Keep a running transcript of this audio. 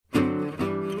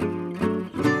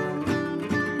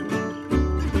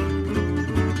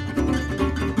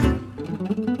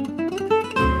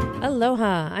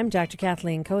Aloha, I'm Dr.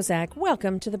 Kathleen Kozak.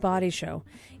 Welcome to The Body Show.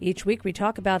 Each week we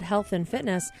talk about health and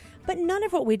fitness, but none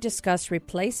of what we discuss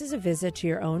replaces a visit to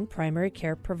your own primary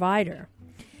care provider.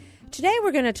 Today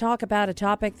we're going to talk about a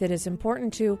topic that is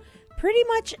important to pretty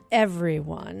much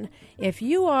everyone. If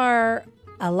you are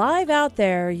alive out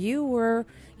there, you were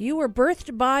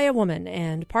birthed by a woman,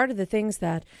 and part of the things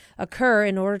that occur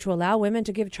in order to allow women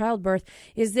to give childbirth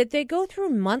is that they go through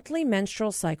monthly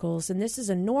menstrual cycles, and this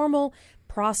is a normal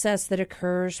process that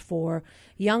occurs for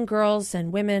young girls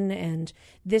and women, and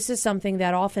this is something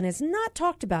that often is not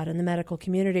talked about in the medical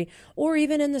community or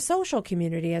even in the social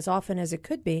community as often as it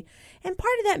could be. And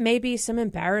part of that may be some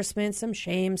embarrassment, some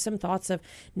shame, some thoughts of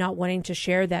not wanting to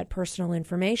share that personal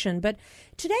information. But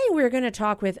today we're going to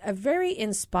talk with a very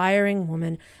inspiring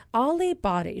woman, Ali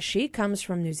Body. She comes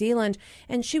from New Zealand,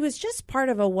 and she was just part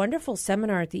of a wonderful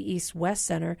seminar at the East-West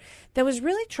Center that was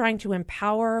really trying to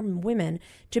empower women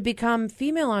to become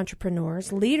female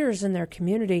entrepreneurs, leaders in their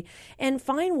community, and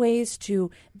find ways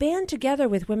to band together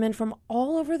with women from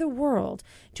all over the world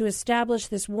to establish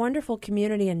this wonderful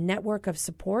community and network of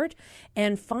support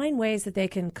and find ways that they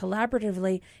can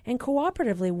collaboratively and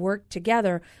cooperatively work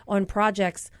together on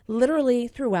projects literally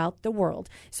throughout the world.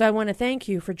 So I want to thank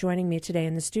you for joining me today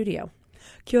in the studio.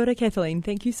 Kia ora, Kathleen.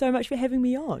 Thank you so much for having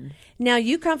me on. Now,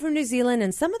 you come from New Zealand,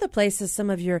 and some of the places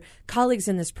some of your colleagues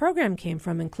in this program came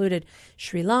from included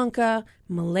Sri Lanka,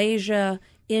 Malaysia,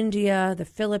 India, the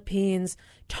Philippines,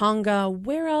 Tonga.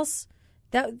 Where else?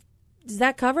 Does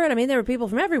that cover it? I mean, there were people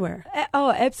from everywhere.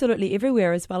 Oh, absolutely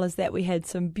everywhere. As well as that, we had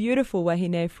some beautiful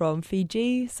wahine from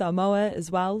Fiji, Samoa as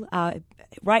well,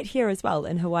 right here as well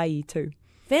in Hawaii too.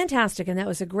 Fantastic. And that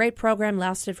was a great program,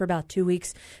 lasted for about 2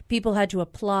 weeks. People had to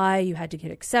apply, you had to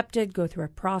get accepted, go through a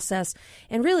process,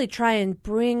 and really try and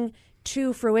bring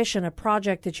to fruition a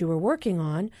project that you were working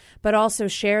on, but also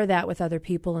share that with other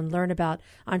people and learn about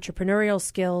entrepreneurial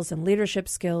skills and leadership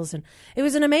skills. And it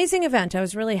was an amazing event. I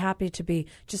was really happy to be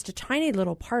just a tiny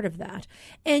little part of that.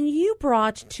 And you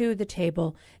brought to the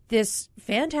table this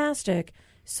fantastic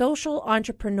social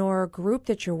entrepreneur group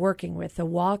that you're working with, the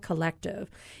WA Collective.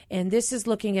 And this is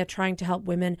looking at trying to help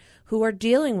women who are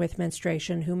dealing with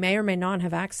menstruation, who may or may not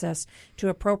have access to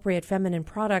appropriate feminine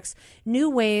products, new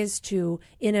ways to,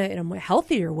 in a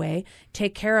healthier way,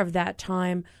 take care of that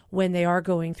time when they are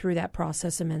going through that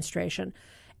process of menstruation.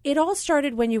 It all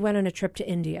started when you went on a trip to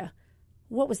India.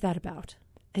 What was that about?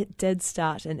 It did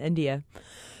start in India.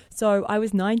 So I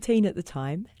was 19 at the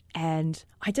time, and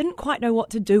I didn't quite know what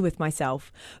to do with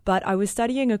myself, but I was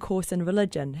studying a course in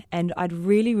religion, and I'd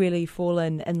really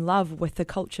fallen in love with the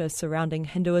culture surrounding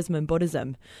Hinduism and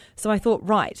Buddhism. So I thought,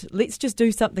 right, let's just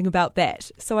do something about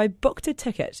that. So I booked a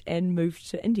ticket and moved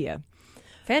to India.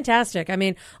 Fantastic. I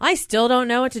mean, I still don't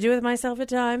know what to do with myself at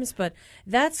times, but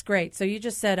that's great. So you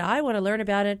just said, I want to learn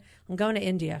about it. I'm going to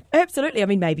India. Absolutely. I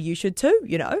mean, maybe you should too,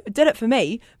 It did it for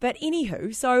me. But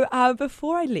anywho, so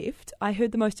before I left, I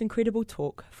heard the most incredible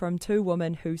talk from two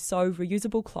women who sew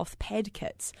reusable cloth pad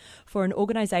kits for an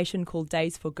organisation called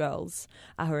Days for Girls,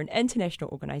 who are an international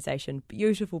organisation,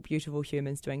 beautiful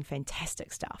humans doing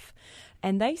fantastic stuff.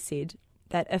 And they said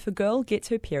that if a girl gets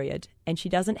her period and she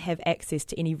doesn't have access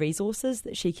to any resources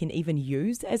that she can even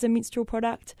use as a menstrual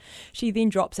product, she then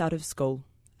drops out of school,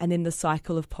 and then the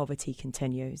cycle of poverty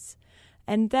continues.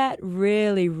 And that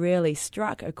really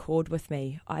struck a chord with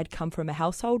me. I'd come from a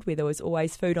household where there was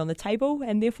always food on the table,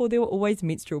 and therefore there were always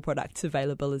menstrual products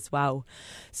available as well.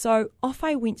 So off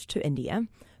I went to India,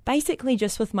 basically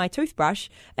just with my toothbrush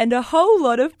and a whole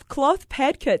lot of cloth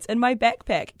pad kits in my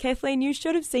backpack. Kathleen, you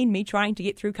should have seen me trying to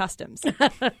get through customs.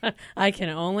 I can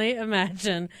only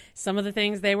imagine some of the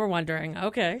things they were wondering.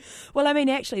 Okay. Well, I mean,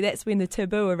 actually, that's when the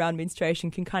taboo around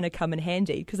menstruation can kind of come in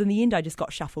handy, because in the end I just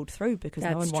got shuffled through because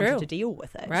no one wanted to deal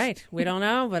with it. Right. We don't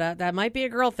know, but that might be a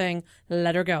girl thing.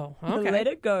 Let her go. Okay. Let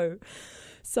it go.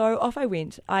 So off I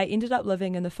went. I ended up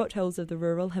living in the foothills of the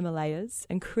rural Himalayas,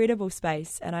 incredible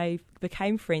space, and I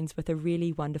became friends with a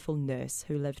really wonderful nurse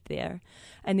who lived there.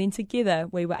 And then together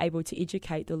we were able to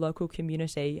educate the local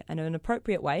community in an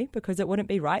appropriate way, because it wouldn't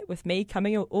be right with me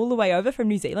coming all the way over from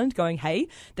New Zealand going, hey,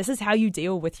 this is how you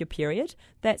deal with your period.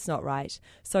 That's not right.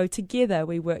 So together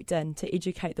we worked in to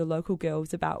educate the local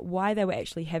girls about why they were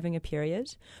actually having a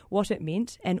period, what it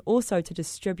meant, and also to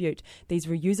distribute these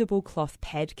reusable cloth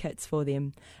pad kits for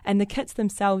them. And the kits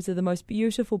themselves are the most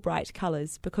beautiful bright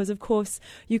colours, because of course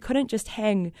you couldn't just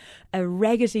hang a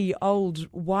raggedy old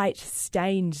white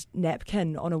stained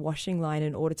napkin on a washing line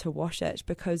in order to wash it,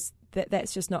 because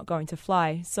that's just not going to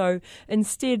fly. So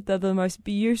instead they're the most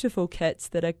beautiful kits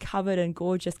that are covered in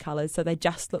gorgeous colours, so they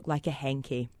just look like a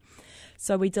hanky.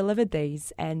 So we delivered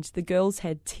these, and the girls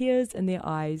had tears in their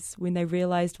eyes when they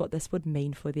realised what this would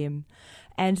mean for them.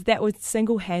 And that was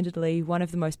single-handedly one of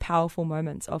the most powerful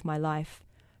moments of my life.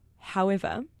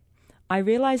 However, I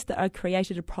realised that I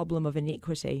created a problem of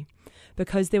inequity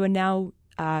because there were now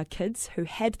kids who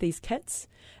had these kits,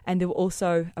 and there were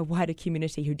also a wider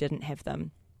community who didn't have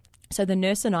them. So the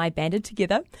nurse and I banded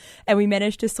together, and we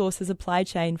managed to source a supply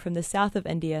chain from the south of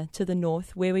India to the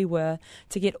north where we were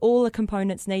to get all the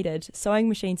components needed, sewing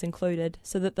machines included,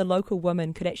 so that the local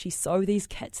women could actually sew these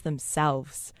kits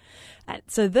themselves. And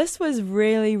so this was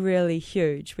really, really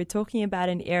huge. We're talking about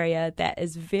an area that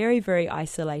is very, very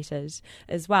isolated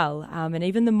as well. And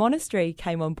even the monastery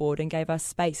came on board and gave us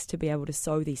space to be able to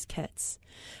sew these kits.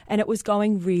 And it was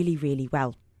going really, really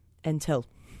well until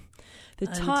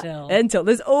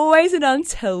there's always an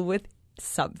until with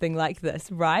something like this,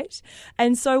 right?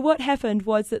 And so what happened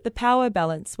was that the power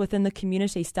balance within the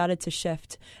community started to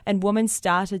shift, and women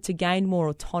started to gain more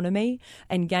autonomy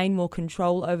and gain more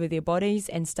control over their bodies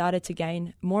and started to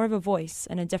gain more of a voice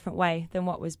in a different way than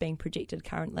what was being projected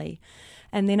currently.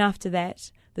 And then after that,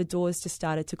 the doors just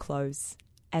started to close,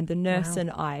 and the nurse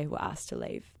and I were asked to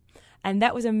leave. And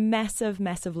that was a massive,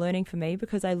 massive learning for me,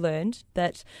 because I learned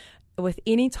that with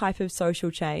any type of social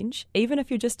change, even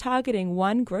if you're just targeting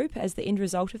one group as the end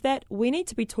result of that, we need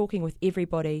to be talking with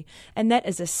everybody. And that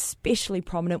is especially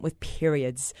prominent with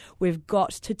periods. We've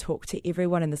got to talk to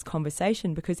everyone in this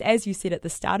conversation because, as you said at the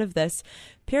start of this,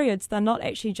 periods, they're not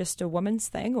actually just a woman's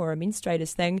thing or a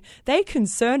menstruator's thing. They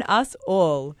concern us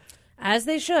all. As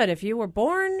they should. If you were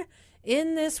born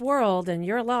in this world and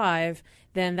you're alive,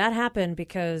 then that happened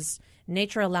because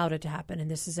nature allowed it to happen.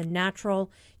 And this is a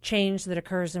natural change that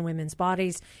occurs in women's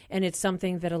bodies. And it's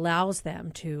something that allows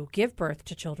them to give birth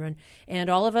to children. And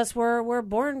all of us were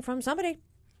born from somebody.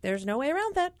 There's no way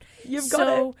around that. You've got it.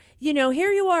 So,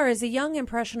 here you are as a young,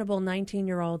 impressionable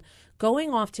 19-year-old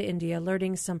going off to India,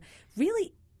 learning some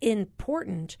really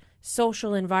important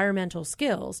social environmental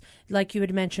skills. Like you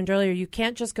had mentioned earlier, you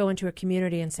can't just go into a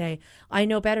community and say, I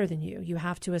know better than you. You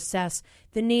have to assess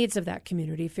the needs of that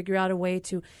community, figure out a way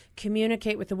to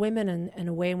communicate with the women in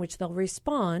a way in which they'll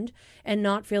respond and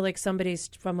not feel like somebody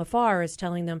from afar is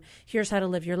telling them, here's how to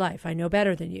live your life. I know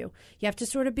better than you. You have to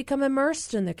sort of become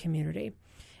immersed in the community.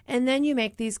 And then you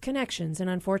make these connections. And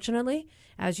unfortunately,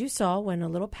 as you saw, when a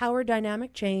little power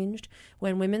dynamic changed,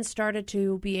 when women started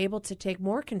to be able to take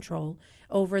more control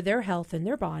over their health and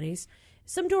their bodies,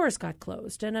 some doors got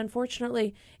closed. And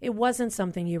unfortunately, it wasn't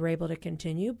something you were able to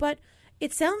continue. But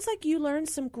it sounds like you learned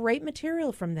some great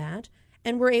material from that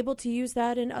and were able to use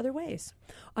that in other ways.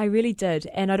 I really did.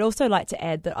 And I'd also like to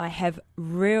add that I have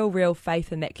real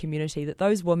faith in that community, that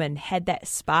those women had that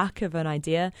spark of an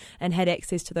idea and had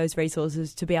access to those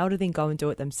resources to be able to then go and do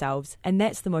it themselves. And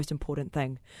that's the most important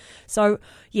thing. So,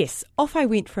 yes, off I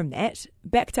went from that,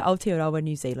 back to Aotearoa,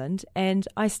 New Zealand, and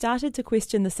I started to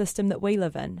question the system that we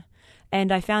live in.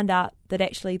 And I found out that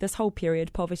actually this whole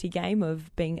period poverty game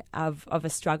of being of a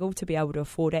struggle to be able to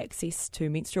afford access to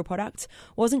menstrual products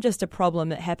wasn't just a problem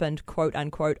that happened, quote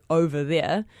unquote, over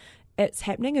there. It's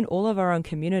happening in all of our own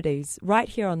communities, right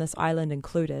here on this island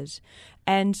included.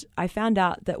 And I found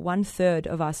out that 1/3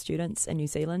 of our students in New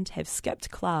Zealand have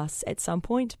skipped class at some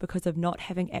point because of not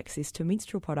having access to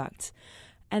menstrual products.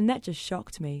 And that just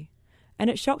shocked me. And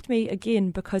it shocked me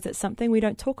again because it's something we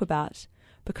don't talk about.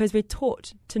 Because we're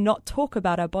taught to not talk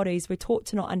about our bodies, we're taught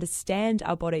to not understand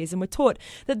our bodies, and we're taught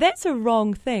that that's a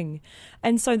wrong thing.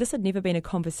 And so this had never been a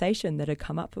conversation that had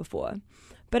come up before.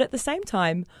 But at the same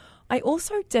time, I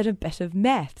also did a bit of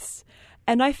maths.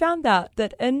 And I found out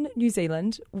that in New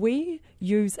Zealand, we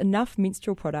use enough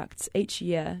menstrual products each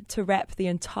year to wrap the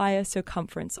entire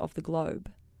circumference of the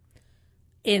globe.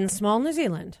 In small New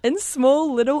Zealand. In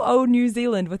small little old New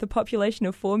Zealand with a population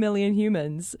of 4 million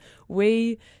humans,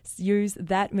 we use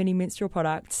that many menstrual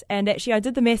products. And actually I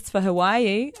did the maths for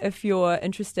Hawaii, if you're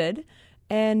interested,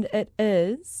 and it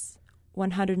is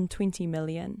 120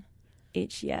 million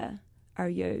each year are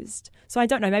used. So I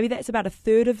don't know, maybe that's about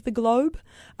 1/3 of the globe.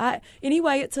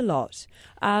 Anyway, it's a lot.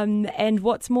 And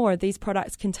what's more, these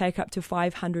products can take up to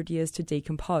 500 years to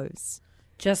decompose.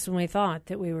 Just when we thought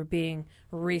that we were being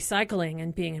recycling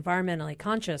and being environmentally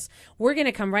conscious. We're going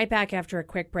to come right back after a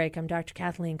quick break. I'm Dr.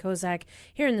 Kathleen Kozak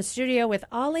here in the studio with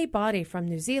Ali Body from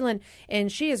New Zealand, and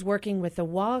she is working with the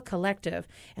WA Collective,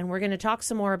 and we're going to talk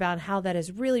some more about how that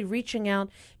is really reaching out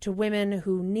to women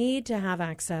who need to have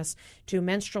access to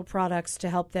menstrual products to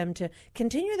help them to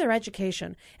continue their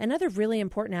education and other really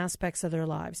important aspects of their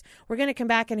lives. We're going to come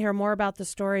back and hear more about the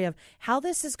story of how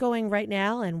this is going right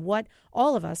now and what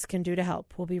all of us can do to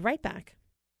help. We'll be right back.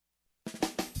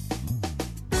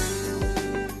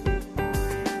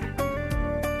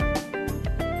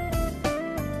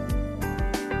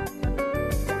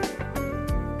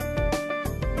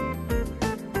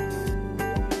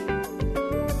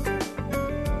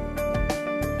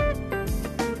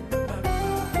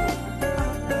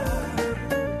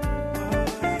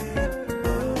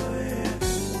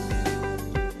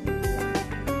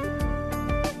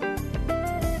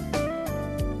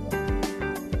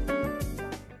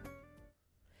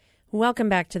 Welcome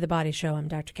back to The Body Show. I'm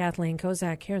Dr. Kathleen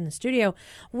Kozak here in the studio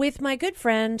with my good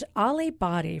friend Ali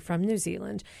Body from New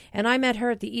Zealand. And I met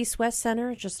her at the East West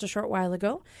Center just a short while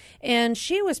ago. And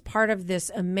she was part of this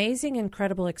amazing,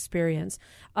 incredible experience,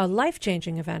 a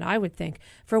life-changing event, I would think,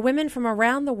 for women from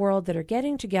around the world that are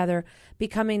getting together,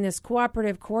 becoming this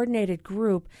cooperative, coordinated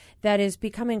group that is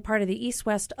becoming part of the East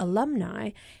West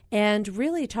alumni and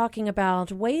really talking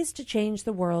about ways to change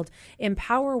the world,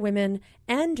 empower women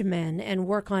and men, and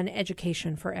work on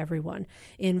education for everyone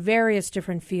in various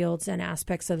different fields and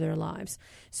aspects of their lives.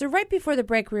 So right before the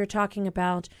break, we were talking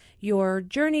about your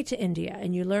journey to India,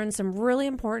 and you learned some really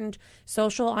important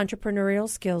social entrepreneurial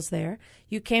skills there.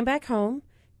 You came back home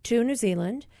to New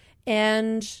Zealand,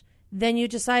 and then you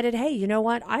decided, hey, you know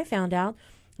what? I found out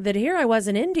that here I was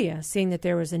in India, seeing that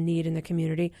there was a need in the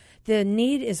community. The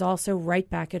need is also right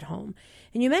back at home.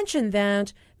 And you mentioned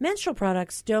that menstrual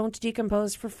products don't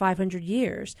decompose for 500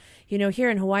 years. You know, here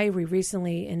in Hawaii, we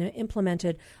recently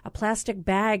implemented a plastic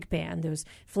bag ban, those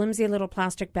flimsy little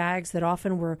plastic bags that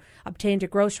often were obtained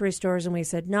at grocery stores, and we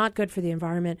said, not good for the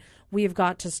environment. We've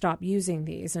got to stop using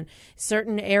these. And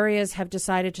certain areas have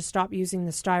decided to stop using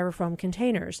the styrofoam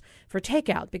containers for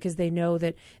takeout because they know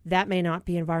that that may not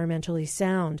be environmentally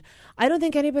sound. I don't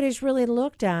think anybody's really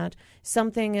looked at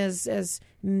something as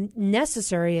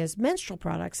necessary as menstrual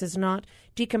products as not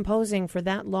decomposing for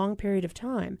that long period of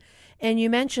time. And you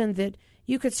mentioned that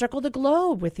you could circle the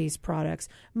globe with these products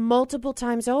multiple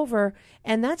times over,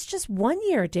 and that's just 1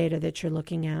 year data that you're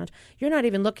looking at. You're not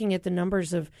even looking at the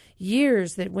numbers of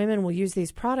years that women will use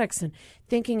these products and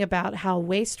thinking about how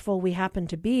wasteful we happen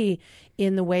to be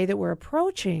in the way that we're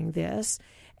approaching this.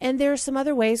 And there are some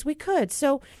other ways we could.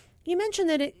 So you mentioned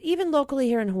that even locally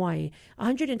here in Hawaii,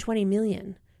 120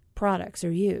 million products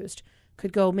are used,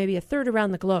 could go maybe a third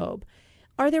around the globe.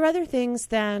 Are there other things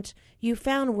that you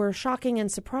found were shocking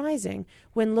and surprising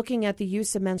when looking at the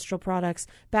use of menstrual products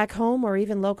back home or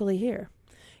even locally here?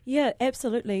 Yeah,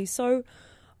 absolutely. So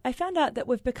I found out that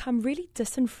we've become really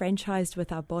disenfranchised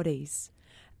with our bodies.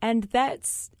 And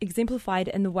that's exemplified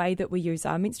in the way that we use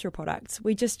our menstrual products.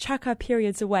 We just chuck our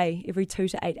periods away every 2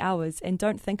 to 8 hours and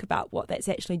don't think about what that's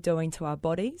actually doing to our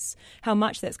bodies, how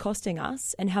much that's costing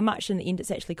us, and how much in the end it's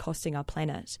actually costing our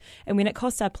planet. And when it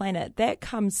costs our planet, that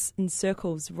comes in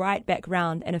circles right back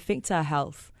round and affects our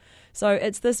health. So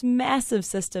it's this massive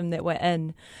system that we're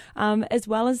in. As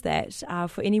well as that,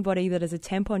 for anybody that is a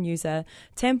tampon user,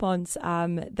 tampons,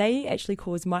 they actually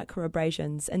cause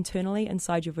microabrasions internally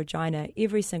inside your vagina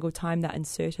every single time they're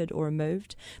inserted or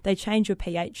removed. They change your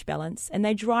pH balance and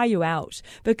they dry you out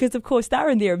because, of course, they're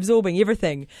in there absorbing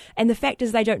everything. And the fact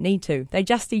is they don't need to. They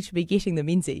just need to be getting the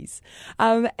menses.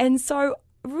 And so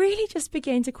really just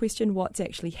began to question what's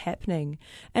actually happening.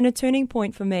 And a turning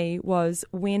point for me was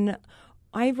when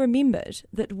I remembered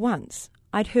that once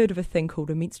I'd heard of a thing called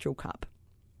a menstrual cup.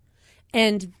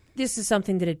 And this is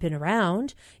something that had been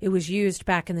around. It was used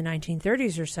back in the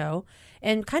 1930s or so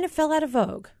and kind of fell out of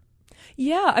vogue.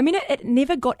 Yeah, I mean, it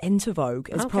never got into vogue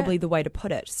is probably the way to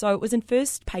put it. So it was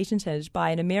first patented by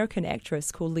an American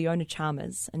actress called Leona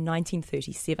Chalmers in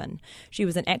 1937. She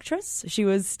was an actress. She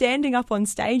was standing up on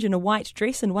stage in a white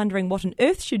dress and wondering what on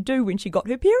earth she'd do when she got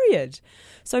her period.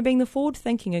 So being the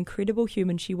forward-thinking, incredible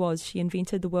human she was, she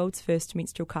invented the world's first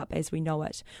menstrual cup as we know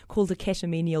it, called a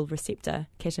catamenial receptor.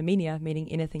 Catamenia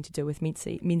meaning anything to do with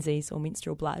menses or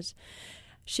menstrual blood.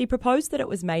 She proposed that it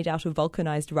was made out of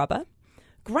vulcanized rubber.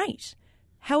 Great.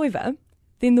 However,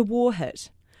 then the war hit.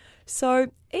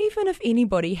 So even if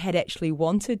anybody had actually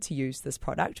wanted to use this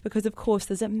product, because of course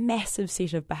there's a massive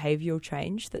set of behavioural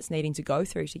change that's needing to go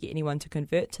through to get anyone to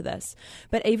convert to this,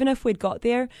 but even if we'd got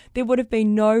there, there would have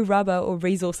been no rubber or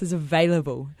resources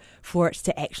available for it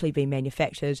to actually be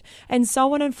manufactured. And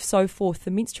so on and so forth,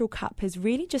 the menstrual cup has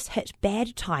really just hit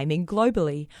bad timing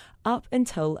globally up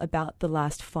until about the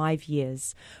last 5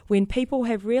 years, when people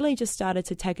have really just started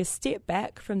to take a step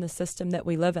back from the system that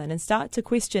we live in and start to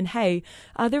question, hey,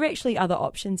 are there actually other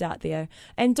options out there?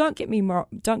 And don't get me wrong,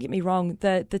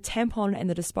 the tampon and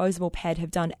the disposable pad have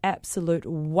done absolute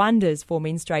wonders for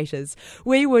menstruators.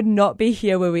 We would not be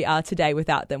here where we are today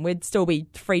without them. We'd still be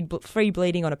free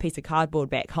bleeding on a piece of cardboard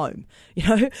back home. You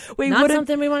know, not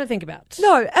something we want to think about.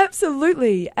 No,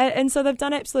 absolutely. And so they've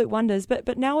done absolute wonders.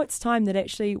 But now it's time that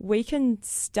actually we can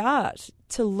start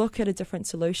to look at a different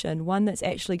solution, one that's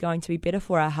actually going to be better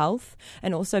for our health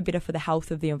and also better for the health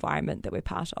of the environment that we're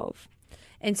part of.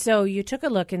 And so you took a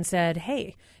look and said,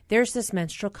 hey, there's this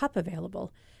menstrual cup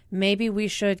available. Maybe we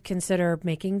should consider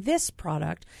making this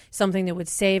product something that would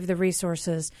save the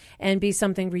resources and be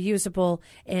something reusable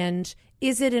and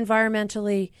Is it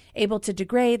environmentally able to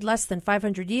degrade less than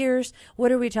 500 years?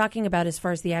 What are we talking about as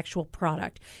far as the actual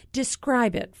product?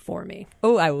 Describe it for me.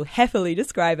 Oh, I will happily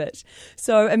describe it.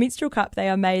 So a menstrual cup, they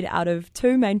are made out of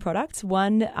two main products.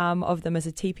 One of them is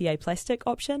a TPA plastic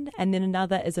option, and then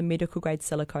another is a medical grade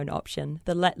silicone option.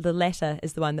 The latter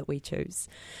is the one that we choose.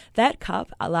 That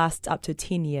cup lasts up to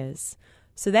 10 years.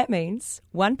 So that means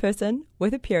one person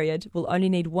with a period will only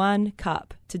need one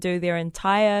cup to do their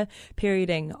entire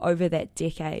perioding over that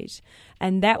decade.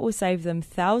 And that will save them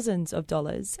thousands of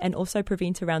dollars and also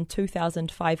prevent around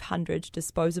 2,500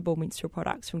 disposable menstrual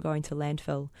products from going to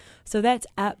landfill. So that's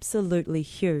absolutely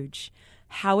huge.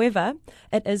 However,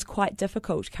 it is quite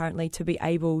difficult currently to be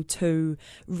able to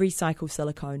recycle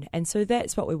silicone. And so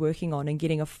that's what we're working on and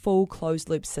getting a full closed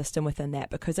loop system within that,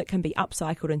 because it can be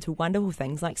upcycled into wonderful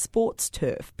things like sports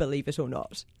turf, believe it or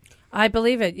not. I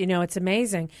believe it. It's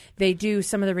amazing. They do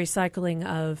some of the recycling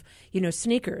of,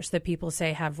 sneakers that people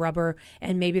say have rubber,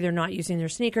 and maybe they're not using their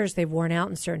sneakers. They've worn out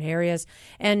in certain areas.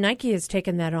 And Nike has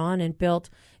taken that on and built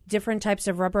different types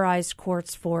of rubberized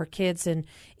courts for kids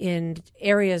in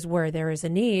areas where there is a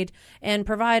need, and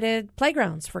provided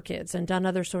playgrounds for kids and done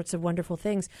other sorts of wonderful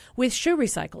things with shoe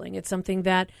recycling. It's something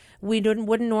that we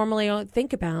wouldn't normally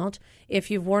think about. If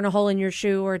you've worn a hole in your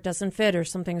shoe or it doesn't fit or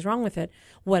something's wrong with it,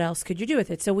 what else could you do with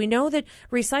it? So we know that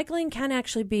recycling can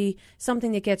actually be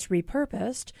something that gets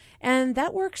repurposed, and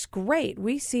that works great.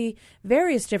 We see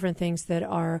various different things that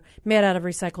are made out of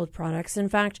recycled products. In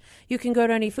fact, you can go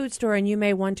to any food store and you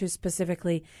may want to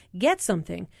specifically get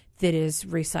something that is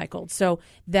recycled. So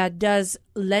that does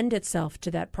lend itself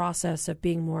to that process of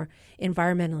being more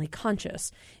environmentally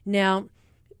conscious. Now,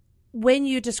 when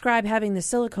you describe having the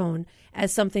silicone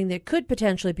as something that could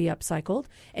potentially be upcycled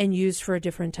and used for a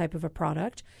different type of a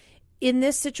product, in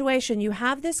this situation, you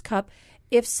have this cup.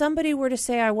 If somebody were to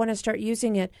say, I want to start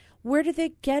using it, where do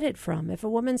they get it from? If a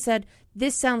woman said,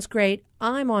 this sounds great,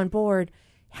 I'm on board,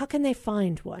 how can they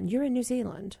find one? You're in New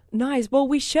Zealand. Nice. Well,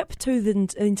 we ship to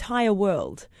the entire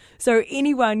world. So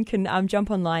anyone can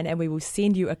jump online and we will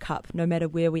send you a cup no matter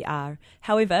where we are.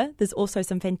 However, there's also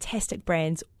some fantastic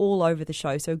brands all over the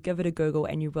show. So give it a Google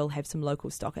and you will have some local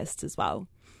stockists as well.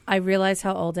 I realize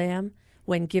how old I am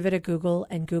when give it a Google,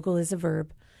 and Google is a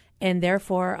verb. And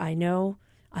therefore, I know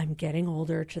I'm getting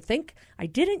older to think I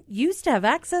didn't used to have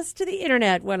access to the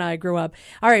internet when I grew up.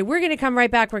 All right, we're going to come right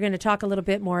back. We're going to talk a little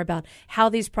bit more about how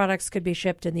these products could be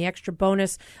shipped and the extra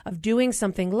bonus of doing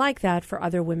something like that for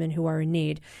other women who are in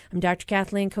need. I'm Dr.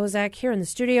 Kathleen Kozak here in the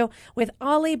studio with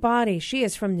Ollie Body. She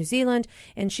is from New Zealand,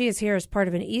 and she is here as part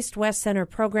of an East-West Center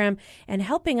program and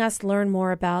helping us learn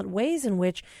more about ways in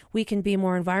which we can be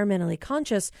more environmentally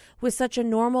conscious with such a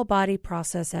normal body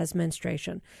process as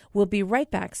menstruation. We'll be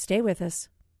right back. Stay with us.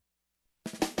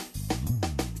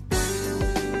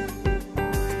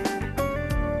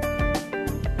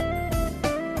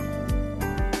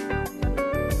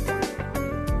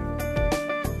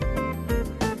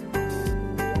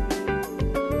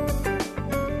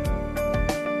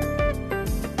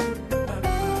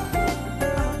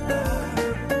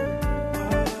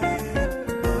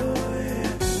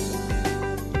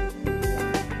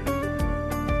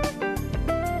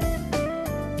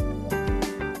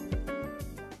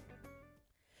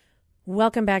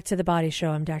 Welcome back to The Body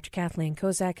Show. I'm Dr. Kathleen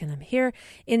Kozak, and I'm here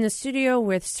in the studio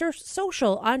with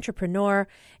social entrepreneur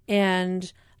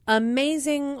and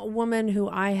amazing woman who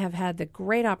I have had the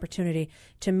great opportunity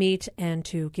to meet and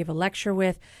to give a lecture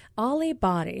with, Ollie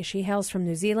Body. She hails from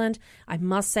New Zealand. I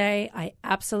must say, I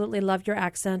absolutely love your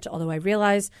accent, although I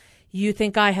realize you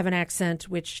think I have an accent,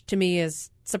 which to me is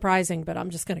surprising, but I'm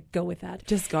just going to go with that.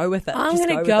 Just go with it. I'm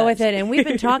going to go with it. And we've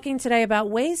been talking today about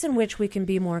ways in which we can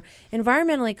be more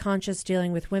environmentally conscious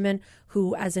dealing with women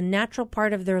who, as a natural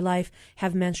part of their life,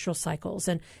 have menstrual cycles.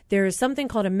 And there is something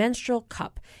called a menstrual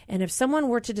cup. And if someone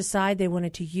were to decide they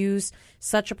wanted to use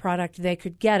such a product, they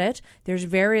could get it. There's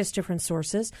various different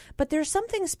sources, but there's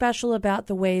something special about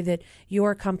the way that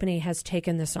your company has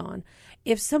taken this on.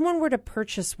 If someone were to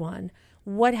purchase one,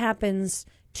 what happens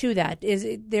to that?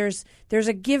 There's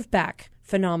a give back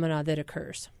phenomena that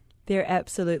occurs. There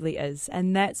absolutely is,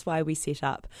 and that's why we set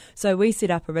up. So we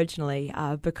set up originally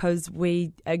because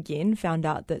we, again, found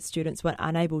out that students were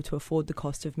unable to afford the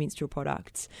cost of menstrual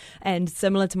products. And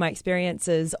similar to my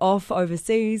experiences off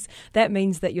overseas, that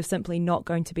means that you're simply not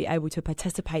going to be able to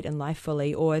participate in life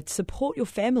fully or support your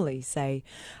family, say.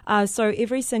 So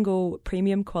every single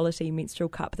premium quality menstrual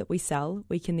cup that we sell,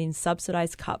 we can then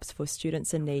subsidise cups for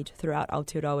students in need throughout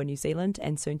Aotearoa, New Zealand,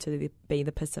 and soon to be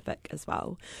the Pacific as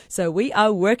well. So we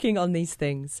are working on these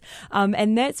things.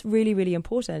 And that's really, really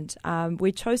important.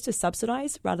 We chose to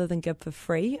subsidise rather than give for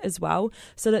free as well,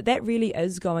 so that really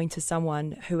is going to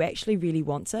someone who actually really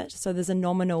wants it. So there's a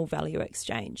nominal value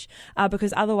exchange,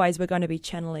 because otherwise we're going to be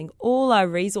channeling all our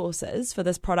resources for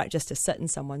this product just to sit in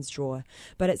someone's drawer.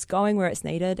 But it's going where it's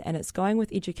needed, and it's going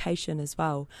with education as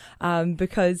well,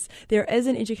 because there is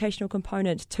an educational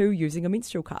component to using a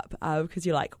menstrual cup, because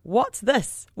you're like, what's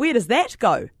this? Where does that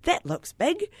go? That looks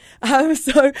big.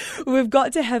 So we've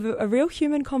got to have a real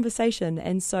human conversation,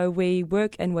 and so we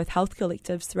work in with health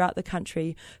collectives throughout the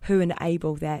country who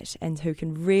enable that and who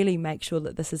can really make sure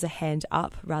that this is a hand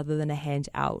up rather than a hand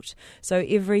out. So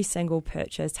every single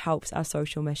purchase helps our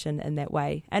social mission in that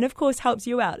way, and of course helps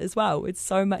you out as well. It's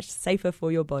so much safer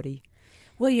for your body.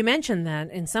 Well, you mentioned that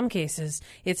in some cases,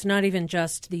 it's not even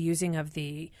just the using of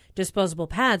the disposable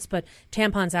pads, but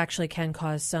tampons actually can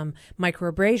cause some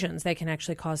microabrasions. They can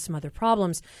actually cause some other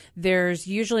problems. There's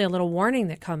usually a little warning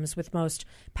that comes with most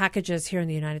packages here in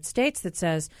the United States that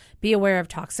says, be aware of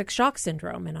toxic shock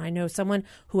syndrome. And I know someone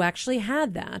who actually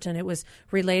had that, and it was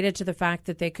related to the fact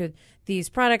that these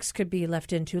products could be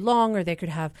left in too long, or they could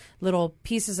have little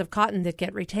pieces of cotton that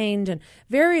get retained, and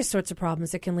various sorts of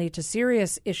problems that can lead to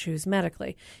serious issues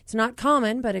medically. It's not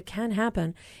common, but it can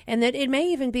happen, and that it may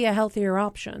even be a healthier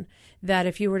option, that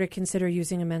if you were to consider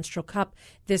using a menstrual cup,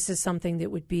 this is something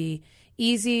that would be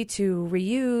easy to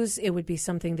reuse. It would be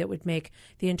something that would make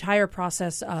the entire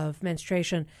process of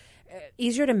menstruation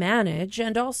easier to manage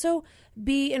and also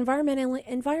be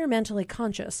environmentally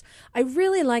conscious. I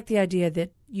really like the idea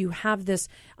that you have this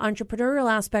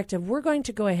entrepreneurial aspect of, we're going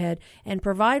to go ahead and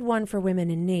provide one for women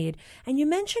in need. And you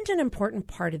mentioned an important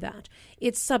part of that.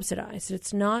 It's subsidized.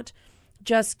 It's not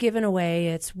just given away.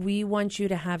 It's, we want you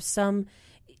to have some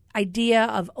idea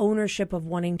of ownership of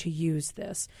wanting to use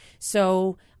this.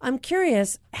 So I'm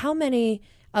curious, how many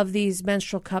of these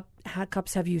menstrual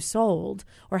cups have you sold,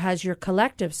 or has your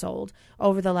collective sold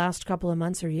over the last couple of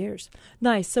months or years?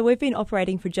 Nice. So we've been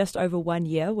operating for just over 1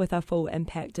 year with our full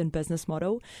impact and business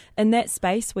model. In that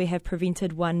space, we have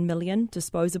prevented 1 million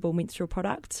disposable menstrual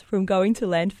products from going to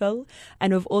landfill,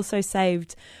 and we've also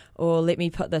saved, or let me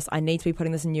put this, I need to be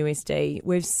putting this in USD,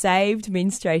 we've saved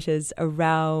menstruators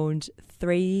around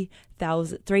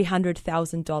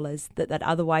 $300,000 that they'd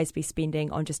otherwise be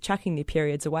spending on just chucking their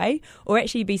periods away, or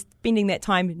actually be spending that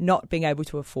time not being able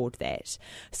to afford that.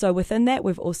 So within that,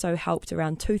 we've also helped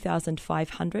around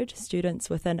 2,500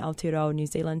 students within Aotearoa, New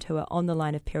Zealand, who are on the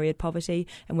line of period poverty,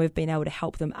 and we've been able to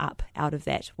help them up out of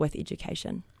that with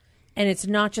education. And it's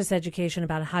not just education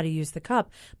about how to use the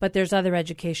cup, but there's other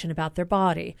education about their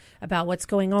body, about what's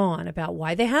going on, about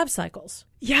why they have cycles.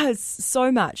 Yes,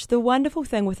 so much. The wonderful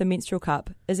thing with a menstrual cup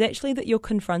is actually that you're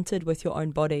confronted with your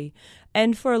own body.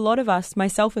 And for a lot of us,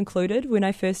 myself included, when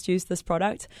I first used this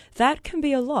product, that can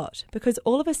be a lot, because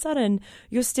all of a sudden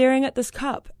you're staring at this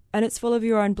cup and it's full of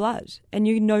your own blood, and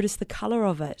you notice the colour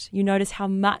of it. You notice how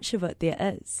much of it there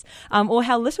is, or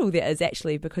how little there is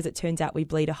actually, because it turns out we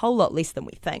bleed a whole lot less than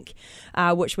we think,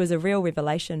 which was a real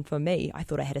revelation for me. I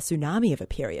thought I had a tsunami of a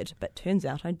period, but turns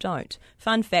out I don't.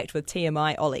 Fun fact with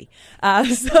TMI Ollie.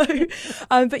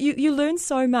 But you learn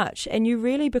so much, and you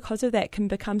really, because of that, can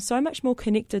become so much more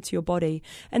connected to your body.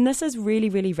 And this is really,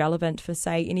 really relevant for,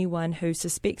 say, anyone who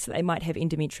suspects that they might have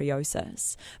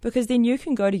endometriosis, because then you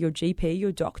can go to your GP,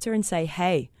 your doctor, and say,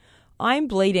 hey, I'm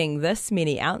bleeding this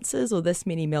many ounces or this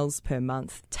many mils per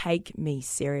month. Take me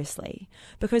seriously.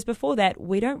 Because before that,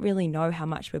 we don't really know how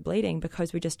much we're bleeding,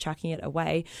 because we're just chucking it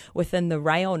away within the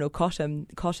rayon or cotton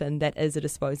that is a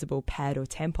disposable pad or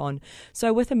tampon.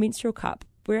 So with a menstrual cup,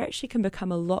 we actually can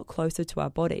become a lot closer to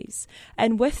our bodies.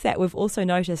 And with that, we've also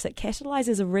noticed it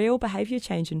catalyzes a real behaviour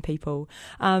change in people.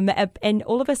 And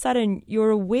all of a sudden, you're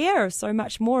aware of so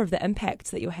much more of the impacts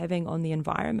that you're having on the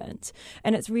environment.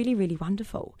 And it's really, really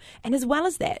wonderful. And as well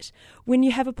as that, when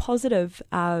you have a positive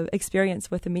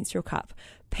experience with a menstrual cup,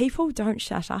 people don't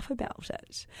shut up about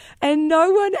it. And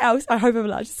no one else, I hope I'm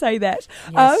allowed to say that.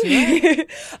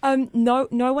 Yes, no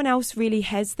one else really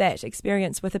has that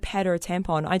experience with a pad or a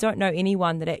tampon. I don't know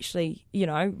anyone that actually,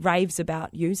 raves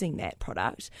about using that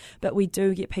product, but we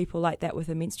do get people like that with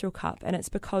a menstrual cup. And it's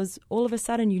because all of a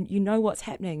sudden you know what's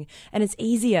happening, and it's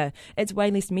easier. It's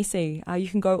way less messy. You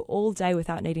can go all day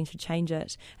without needing to change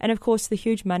it. And of course, the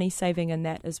huge money saving in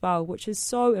that as well, which is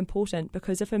so important,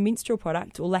 because if a menstrual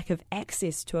product or lack of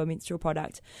access to a menstrual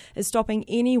product is stopping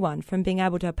anyone from being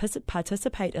able to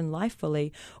participate in life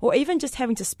fully, or even just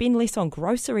having to spend less on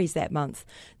groceries that month,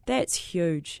 that's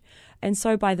huge. And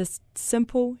so by this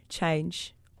simple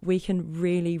change, we can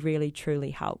really, really,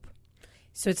 truly help.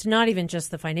 So it's not even just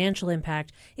the financial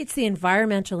impact, it's the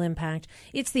environmental impact,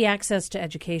 it's the access to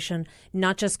education,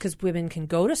 not just because women can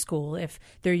go to school if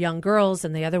they're young girls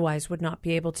and they otherwise would not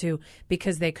be able to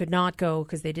because they could not go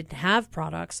because they didn't have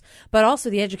products, but also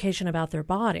the education about their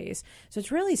bodies. So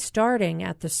it's really starting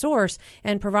at the source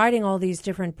and providing all these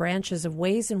different branches of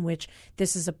ways in which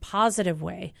this is a positive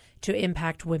way to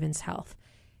impact women's health.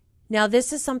 Now,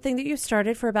 this is something that you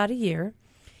started for about a year.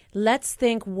 Let's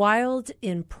think wild,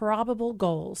 improbable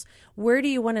goals. Where do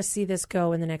you want to see this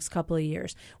go in the next couple of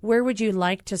years? Where would you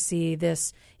like to see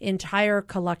this entire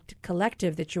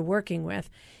collective that you're working with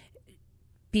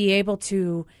be able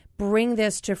to bring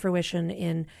this to fruition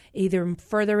in either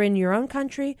further in your own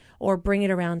country or bring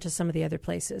it around to some of the other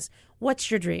places?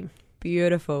 What's your dream?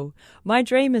 Beautiful. My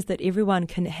dream is that everyone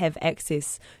can have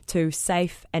access to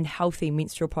safe and healthy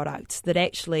menstrual products that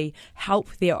actually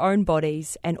help their own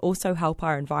bodies and also help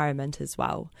our environment as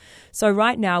well. So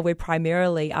right now,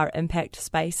 our impact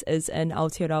space is in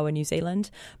Aotearoa, New Zealand,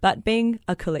 but being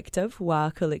a collective,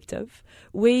 Wā Collective,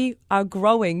 we are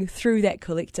growing through that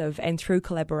collective and through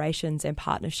collaborations and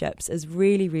partnerships is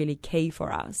really, really key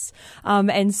for us.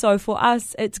 And so for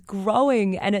us, it's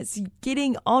growing and it's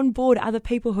getting on board other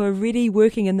people who are really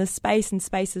working in this space and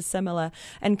spaces similar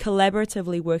and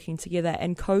collaboratively working together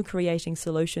and co-creating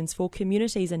solutions for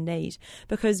communities in need.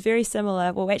 Because very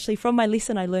similar, well, actually from my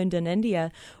lesson I learned in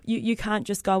India, you can't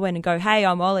just go in and go, hey,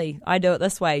 I'm Ollie, I do it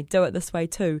this way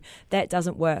too. That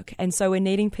doesn't work. And so we're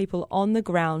needing people on the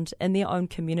ground in their own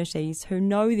communities who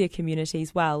know their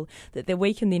communities well, that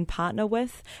we can then partner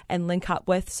with and link up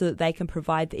with so that they can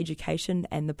provide the education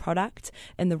and the product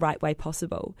in the right way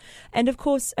possible. And of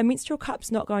course, a menstrual cup's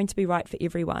not going to be right for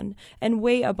everyone, and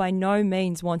we are by no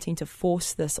means wanting to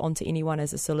force this onto anyone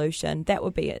as a solution. That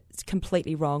would be it. It's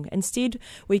completely wrong. Instead,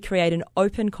 we create an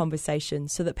open conversation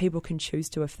so that people can choose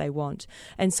to if they want.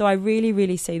 And so I really,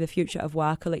 really see the future of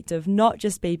Wā Collective not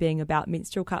just being about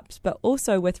menstrual cups, but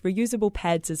also with reusable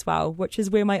pads as well, which is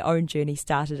where my own journey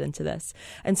started into this.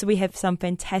 And so we have some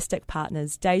fantastic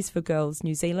partners, Days for Girls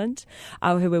New Zealand,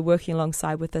 who we're working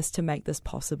alongside with this to make this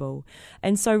possible.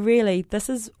 And so really, this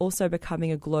is also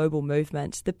becoming a global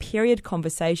movement. The period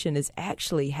conversation is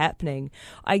actually happening.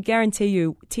 I guarantee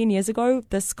you, 10 years ago,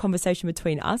 this conversation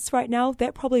between us right now,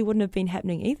 that probably wouldn't have been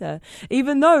happening either,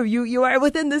 even though you are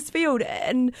within this field.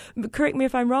 And correct me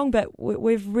if I'm wrong, but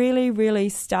we're really, really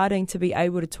starting to be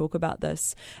able to talk about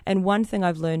this. And one thing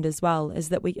I've learned as well is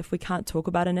that if we can't talk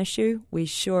about an issue, we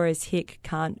sure as heck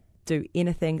can't do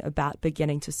anything about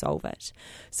beginning to solve it.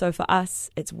 So for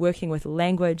us, it's working with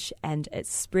language and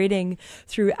it's spreading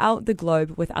throughout the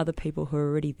globe with other people who are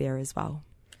already there as well.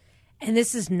 And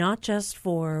this is not just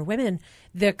for women.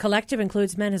 The collective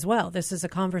includes men as well. This is a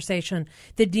conversation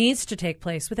that needs to take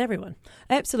place with everyone.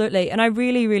 Absolutely. And I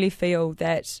really, really feel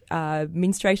that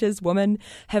menstruators, women,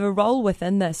 have a role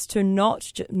within this to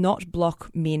not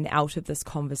block men out of this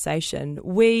conversation.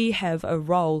 We have a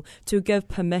role to give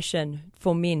permission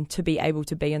for men to be able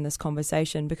to be in this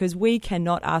conversation, because we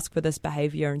cannot ask for this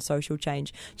behaviour and social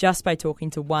change just by talking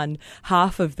to one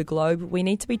half of the globe. We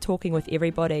need to be talking with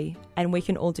everybody, and we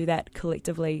can all do that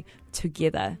collectively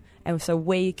together. And so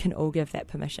we can all give that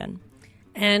permission.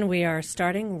 And we are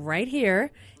starting right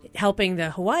here, helping the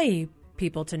Hawaii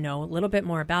people to know a little bit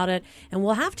more about it. And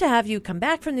we'll have to have you come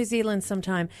back from New Zealand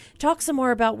sometime, talk some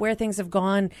more about where things have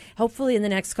gone. Hopefully in the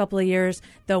next couple of years,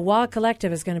 the Wā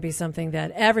Collective is going to be something that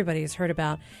everybody has heard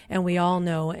about and we all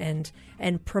know and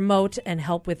promote and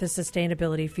help with the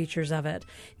sustainability features of it.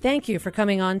 Thank you for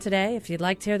coming on today. If you'd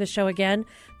like to hear the show again,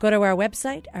 go to our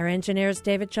website. Our engineer is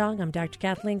David Chong. I'm Dr.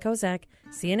 Kathleen Kozak.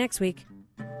 See you next week.